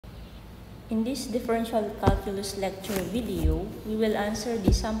In this differential calculus lecture video, we will answer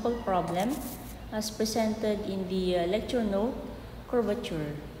the sample problem as presented in the lecture note,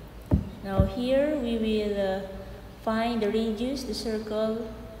 curvature. Now here we will find the radius, the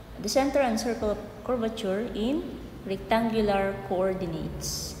center and circle of curvature in rectangular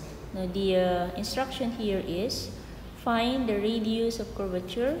coordinates. Now the instruction here is find the radius of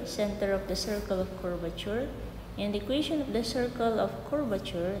curvature, center of the circle of curvature, and the equation of the circle of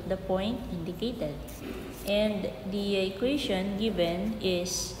curvature, the point indicated. And the equation given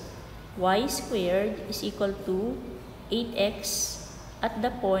is y squared is equal to 8x at the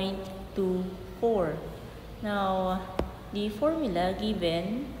point 2, 4. Now, the formula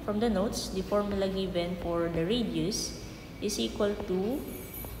given from the notes, the formula given for the radius is equal to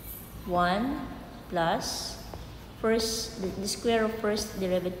 1 plus the square of first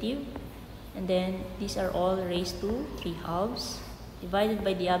derivative, and then these are all raised to 3/2 divided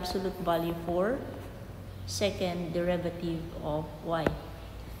by the absolute value for second derivative of y.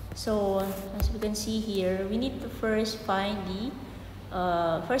 So as we can see here, we need to first find the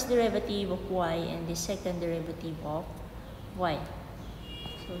first derivative of y and the second derivative of y.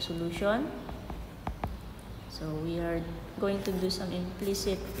 So solution. So we are going to do some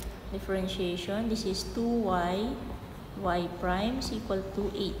implicit differentiation. This is 2y, y prime is equal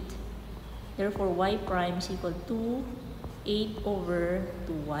to 8. Therefore, y prime is equal to 8 over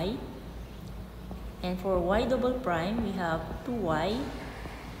 2y. And for y double prime, we have 2y.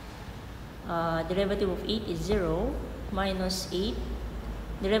 Derivative of 8 is 0, minus 8.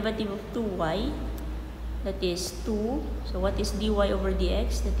 Derivative of 2y, that is 2. So what is dy over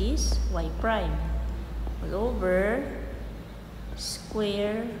dx? That is y prime. All over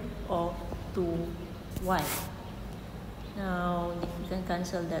square of 2y. Now, we can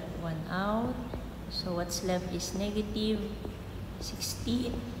cancel that one out. So what's left is negative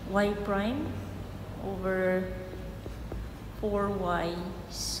 16 y prime over 4y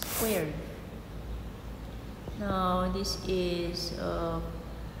squared. Now, this is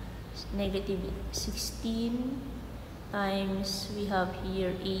negative 16 times, we have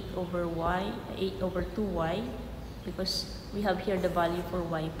here 8 over 2y, because we have here the value for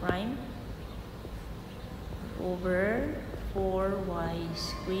y prime, over 4y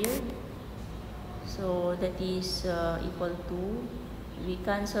squared. So that is equal to, we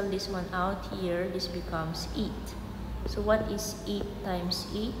cancel this one out here, this becomes 8. So what is 8 times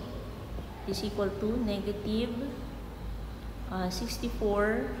 8? Is equal to negative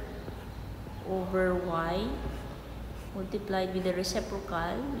 64 over y multiplied with the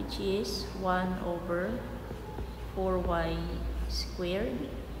reciprocal, which is 1 over 4y squared.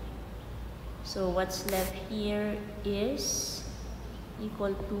 So what's left here is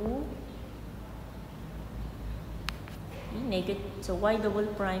equal to so y double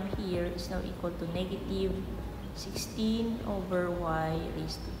prime here is now equal to negative 16 over y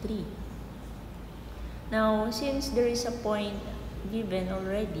raised to 3. Now, since there is a point given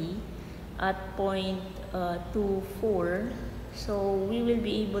already at point 2, 4, so we will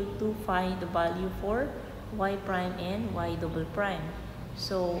be able to find the value for y prime and y double prime.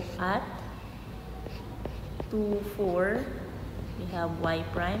 So at 2, 4, we have y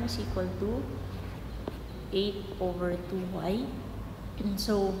prime is equal to 8 over 2y.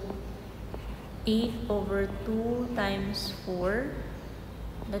 So 8 over 2 times 4,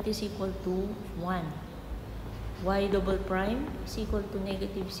 that is equal to 1. Y double prime is equal to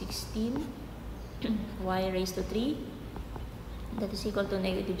negative 16 y raised to 3, that is equal to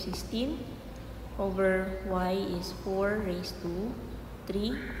negative 16 over y is 4 raised to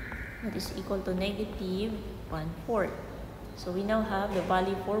 3, that is equal to negative 1/4. So we now have the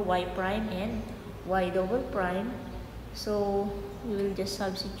value for y prime and y double prime. So we will just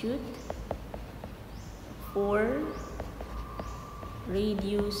substitute for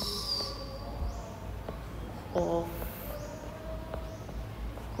radius of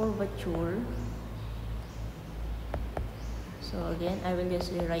curvature. So again, I will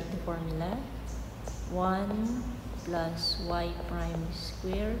just rewrite the formula. 1 plus y prime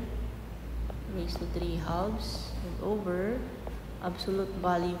squared raised to 3/2 and over absolute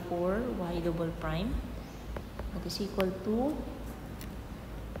value for y double prime, that is equal to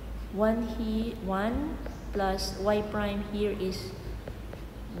 1 plus y prime here is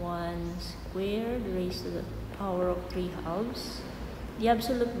 1 squared raised to the power of 3/2. The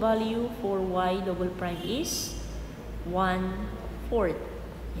absolute value for y double prime is 1/4.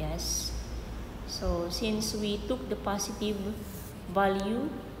 Yes. So since we took the positive value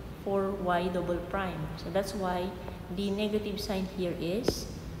for y double prime, so that's why the negative sign here is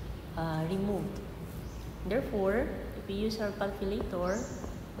removed. Therefore, if we use our calculator,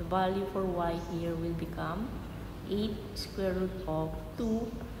 the value for y here will become 8 square root of 2,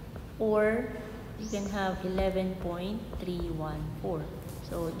 or you can have 11.314.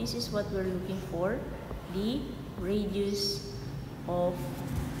 So this is what we're looking for, the radius of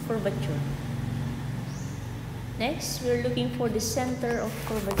curvature. Next, we're looking for the center of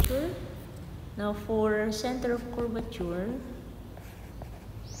curvature. Now for center of curvature,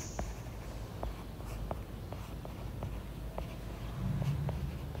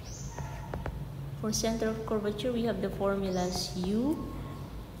 we have the formulas u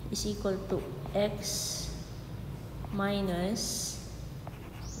is equal to x minus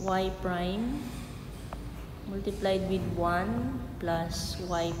y prime multiplied with 1 plus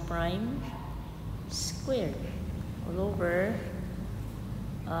y prime squared all over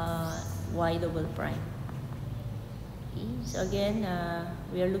y double prime. Okay, so again,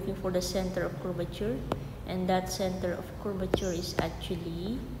 we are looking for the center of curvature, and that center of curvature is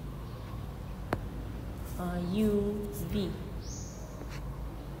actually UV.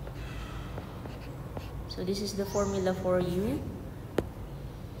 So this is the formula for U.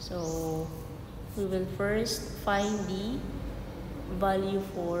 So we will first find the value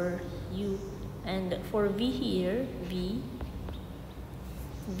for U, and for V here, V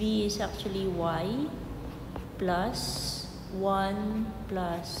is actually y plus 1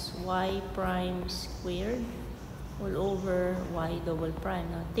 plus y prime squared all over y double prime.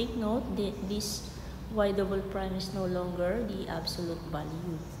 Now take note that this y double prime is no longer the absolute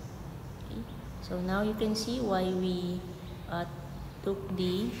value. Okay? So now you can see why we took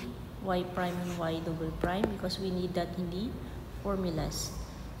the y prime and y double prime, because we need that in the formulas.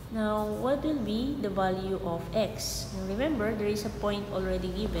 Now what will be the value of x? Now remember, there is a point already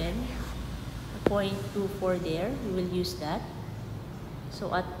given, a 0.24 there. We will use that.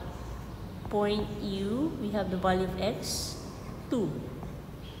 So at point U, we have the value of x 2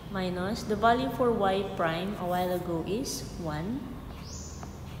 minus the value for y prime a while ago is 1.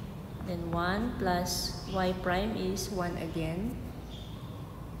 Then 1 plus y prime is 1 again,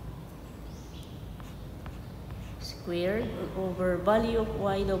 squared over value of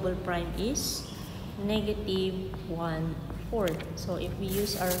y double prime is negative 1/4. So if we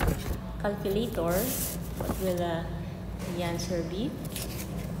use our calculator, what will the answer be?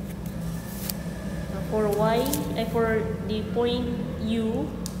 For the point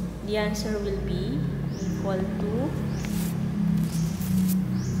U, the answer will be equal to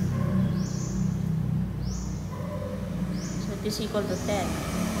it is equal to 10.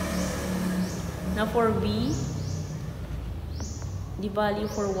 Now for B, the value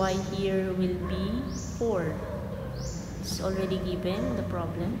for y here will be 4. It's already given the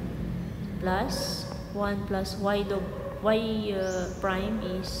problem. Plus 1 plus y prime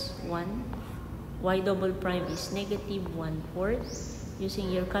is 1. Y double prime is negative 1/4.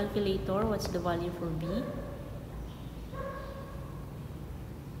 Using your calculator, what's the value for B?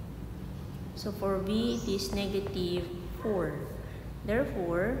 So for B, it is negative 4.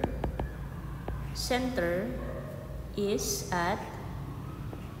 Therefore, center is at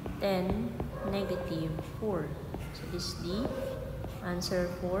 10, negative 4. So this is the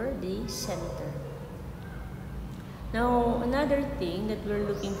answer for the center. Now, another thing that we're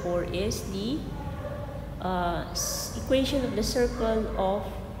looking for is the equation of the circle of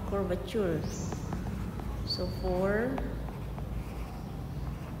curvature. So for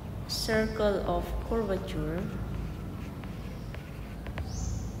circle of curvature,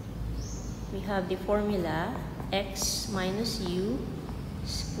 we have the formula x minus u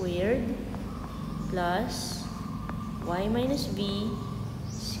squared plus y minus v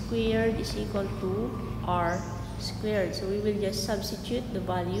squared is equal to r squared. So we will just substitute the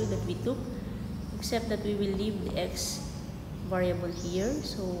value that we took, except that we will leave the x variable here.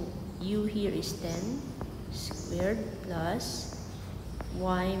 So u here is 10 squared plus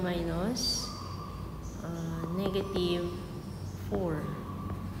y minus negative 4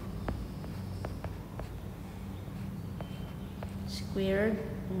 squared,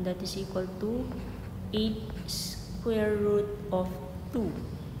 and that is equal to 8 square root of 2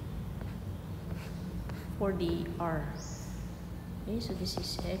 for the r. Okay, so this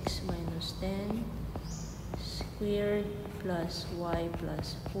is x minus 10 squared plus y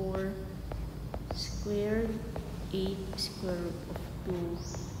plus 4 squared, 8 square root of 2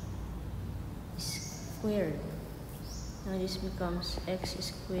 squared. Now this becomes x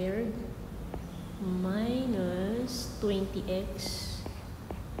squared minus 20x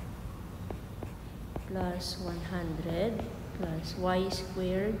plus 100 plus y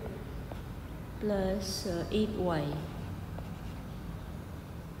squared plus 8y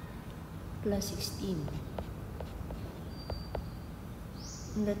plus 16.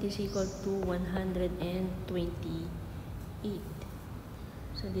 and that is equal to 128.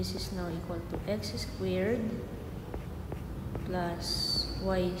 So this is now equal to x squared plus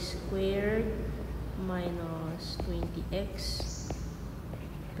y squared minus 20x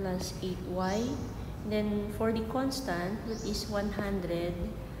plus 8y. Then for the constant, that is 100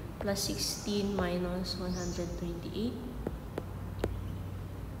 plus 16 minus 128.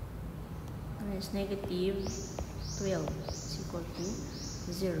 And it's negative 12 is equal to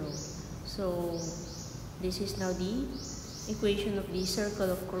 0. So this is now the equation of the circle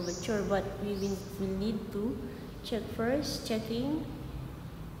of curvature, but we will need to check first. Checking.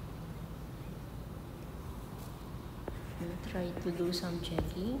 We'll try to do some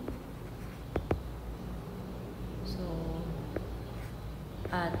checking. So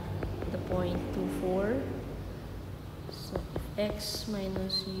at the point 24, so x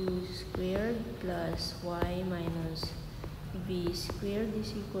minus u squared plus y minus v squared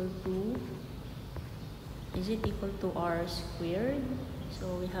is equal to, is it equal to r squared?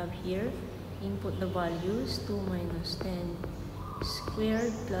 So we have here, input the values, 2 minus 10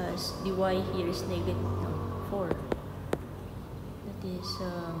 squared plus the y here is negative 4. That is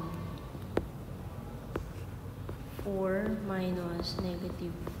 4 minus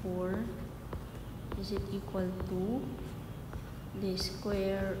negative 4, is it equal to the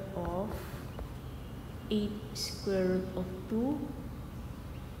square of 8 square root of 2,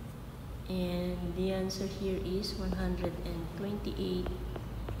 and the answer here is 128,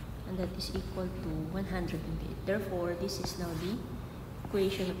 and that is equal to 108. Therefore, this is now the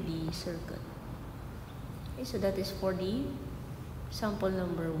equation of the circle. Okay, so that is for the sample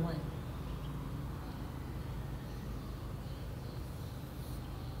number 1.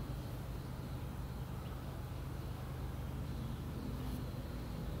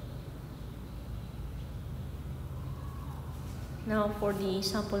 Now for the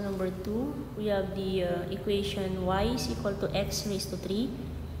sample number 2, we have the equation y is equal to x raised to 3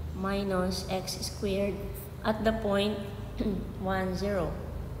 minus x squared at the point 1, 0.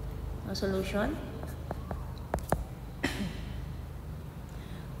 A solution.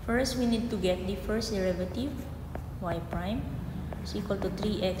 First, we need to get the first derivative, y prime is equal to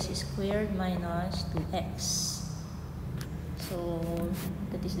 3x squared minus 2x. So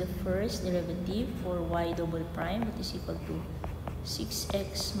that is the first derivative for y double prime, that is equal to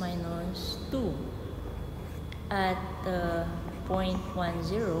 6x minus 2. At point 1,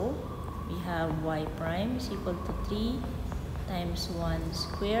 0, we have y prime is equal to 3 times 1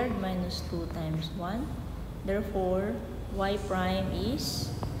 squared minus 2 times 1. Therefore, y prime is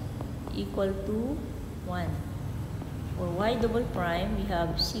equal to 1. For y double prime, we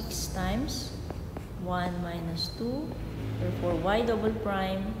have 6 times 1 minus 2. Therefore, y double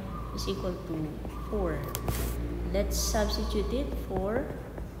prime is equal to 4. Let's substitute it for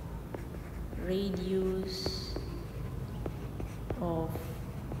radius of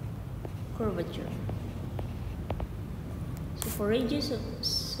curvature. So for radius of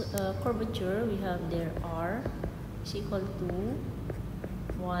curvature, we have there r is equal to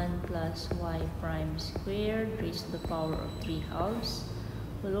 1 plus y prime squared raised to the power of 3 halves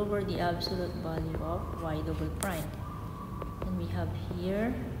all over the absolute value of y double prime. And we have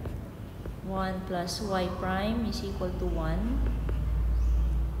here 1 plus y prime is equal to 1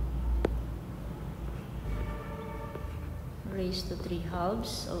 raised to 3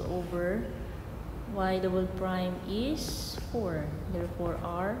 halves all over y double prime is 4. Therefore,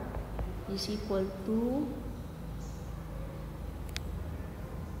 r is equal to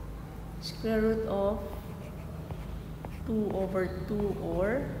square root of 2 over 2,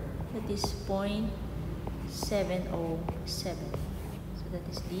 or that is 0.707. So that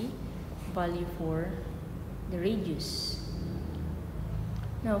is the value for the radius.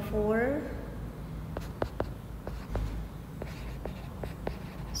 Now for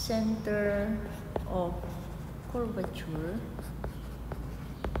center of curvature,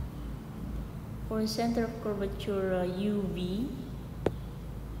 for center of curvature UV,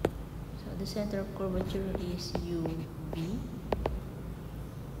 so the center of curvature is UV.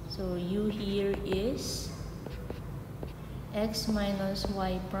 So U here is x minus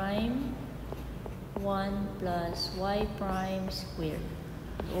y prime 1 plus y prime squared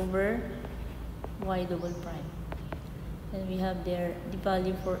over y double prime. Then we have there the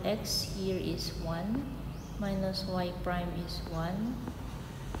value for x here is 1 minus y prime is 1.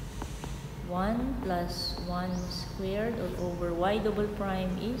 1 plus 1 squared all over y double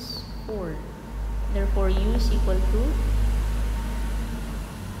prime is 4. Therefore, u is equal to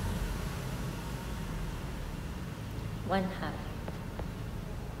 1/2.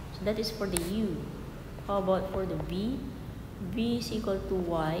 So that is for the u. How about for the v? v is equal to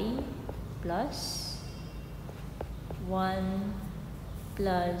y plus 1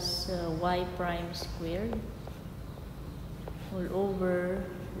 plus y prime squared all over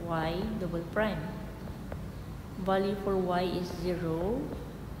y double prime. Value for y is 0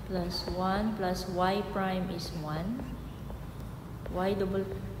 plus 1 plus y prime is 1. Y double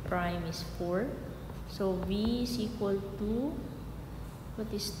prime is 4. So v is equal to,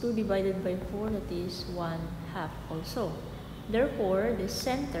 what is 2 divided by 4? That is 1/2 also. Therefore, the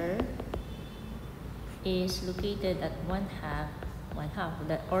center is located at 1/2,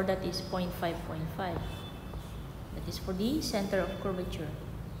 that is 0.5. That is for the center of curvature.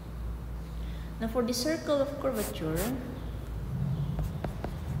 Now for the circle of curvature,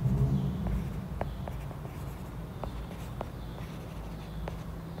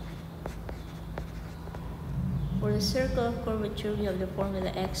 we have the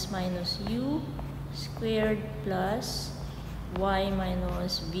formula x minus u squared plus y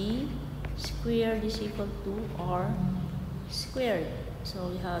minus v squared is equal to r squared.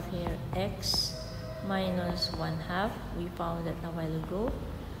 So we have here x minus 1/2, we found that a while ago,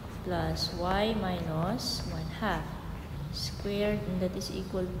 plus y minus 1/2 squared, and that is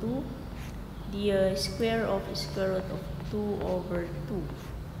equal to the square root of 2 over 2.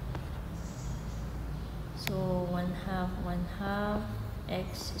 So 1/2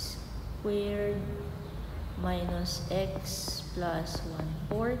 x squared minus x plus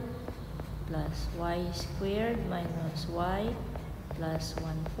 1/4 plus y squared minus y plus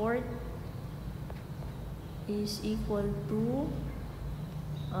 1/4 is equal to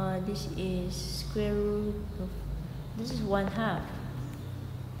this is square root of, this is 1/2.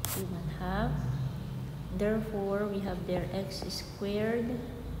 So 1/2. Therefore, we have there x squared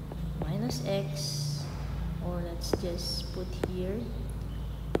minus x, or let's just put here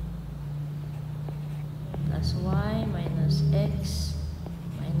plus y minus x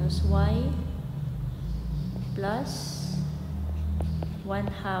minus y plus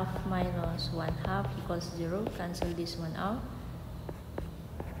 1/2 minus 1/2 equals 0. Cancel this one out.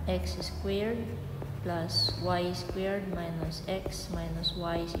 X squared plus y squared minus x minus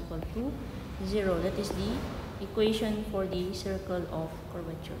y is equal to 0. That is the equation for the circle of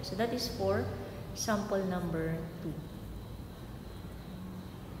curvature. So that is for sample number 2.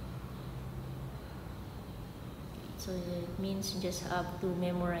 So it means you just have to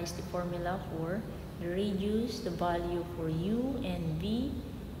memorize the formula for the radius, the value for u and v,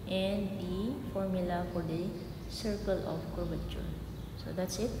 and the formula for the circle of curvature. So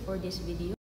that's it for this video.